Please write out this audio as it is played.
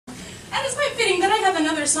fitting that I have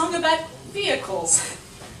another song about vehicles.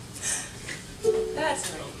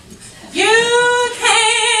 That's right. You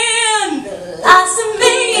can blossom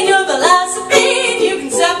in your velocipede. You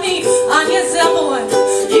can zap me on your Zeppelin.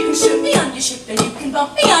 You can shoot me on your ship, and you can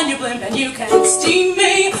bump me on your blimp, and you can steam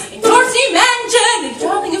me in your steam engine. And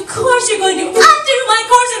darling, of course you're going to undo my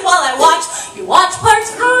course. And while I watch, you watch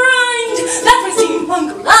parts grind. That's why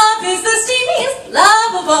steampunk love is the steamiest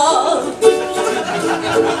love of all.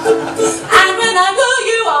 And when I woo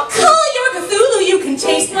you, I'll call your Cthulhu. You can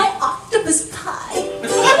taste my octopus pie.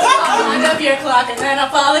 I'll wind up your clock, and then I'll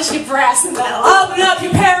polish your brass, and then I'll open up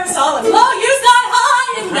your parasol and blow you sky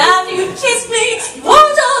high. And after you kiss me, you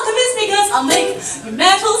won't all convince me, 'cause I'll make your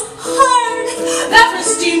metals hard. That's why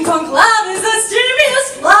steampunk love is the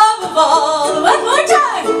steamiest love of all. One more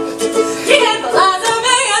time. You can blossom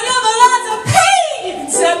me on your velocipede. You can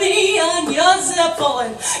set me on your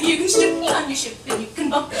Zeppelin. You can shoot me on your ship, and you can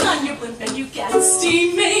bump me on your blimp, and you can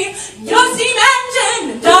steam me in your steam engine.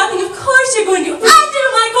 And darling, of course you're going to undo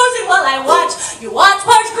my course. And while I watch, you watch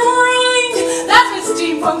parts grind. That's what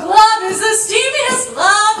steampunk love is, the steamiest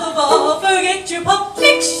love of all. Forget your pulp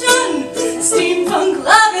fiction. Steampunk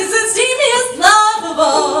love is the steamiest love of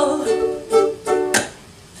all.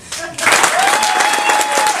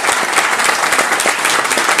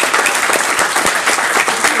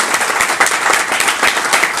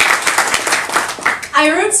 I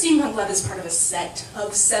wrote Steampunk Love as part of a set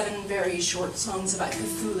of 7 very short songs about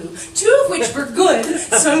Cthulhu, 2 of which were good,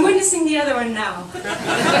 so I'm going to sing the other one now.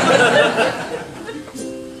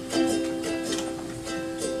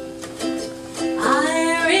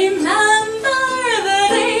 I remember the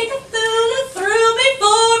day Cthulhu threw me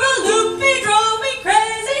for a loop. He drove me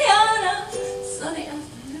crazy on a sunny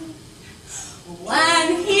afternoon. When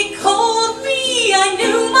he called me, I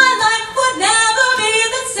knew my life would never be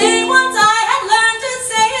the same. Once I had learned to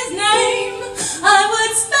say his name, I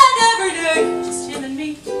would spend every day, just him and me,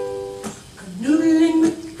 canoodling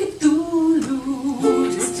with Cthulhu.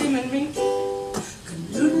 Just him and me,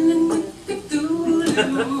 canoodling with Cthulhu.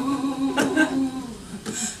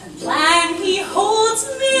 And when he holds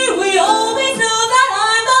me, we always know that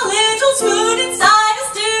I'm a little spoon inside a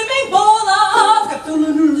steaming bowl of Cthulhu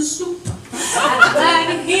noodle soup. And when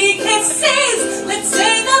he kisses, let's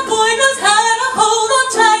say the boy knows how to hold on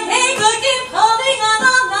tight. He could keep holding on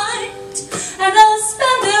all night. And I'll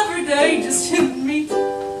spend every day just him and me,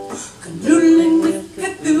 canoodling with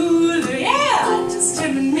Cthulhu. Yeah, just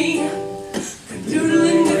him and me,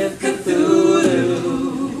 canoodling with Cthulhu.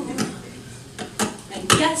 And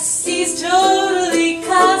yes, he's totally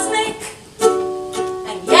cosmic.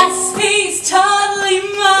 And yes, he's totally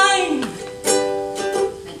mine.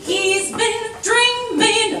 He's been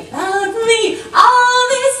dreaming about me all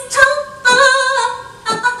this time,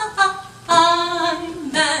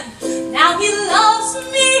 and now he loves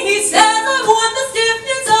me. He says I've won the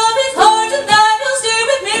stiffness of his heart, and that he'll stay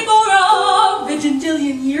with me for a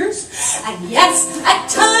bajillion years. And yes, a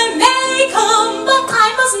time may come, but I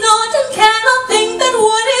must not and cannot think that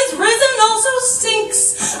what is risen also sinks.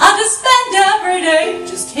 I'll just spend every day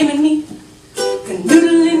just him and me,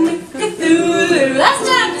 canoodling with Cthulhu. Last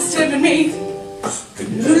time, just him and me,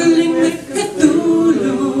 canoodling with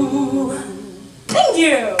Cthulhu. Thank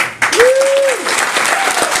you. Woo!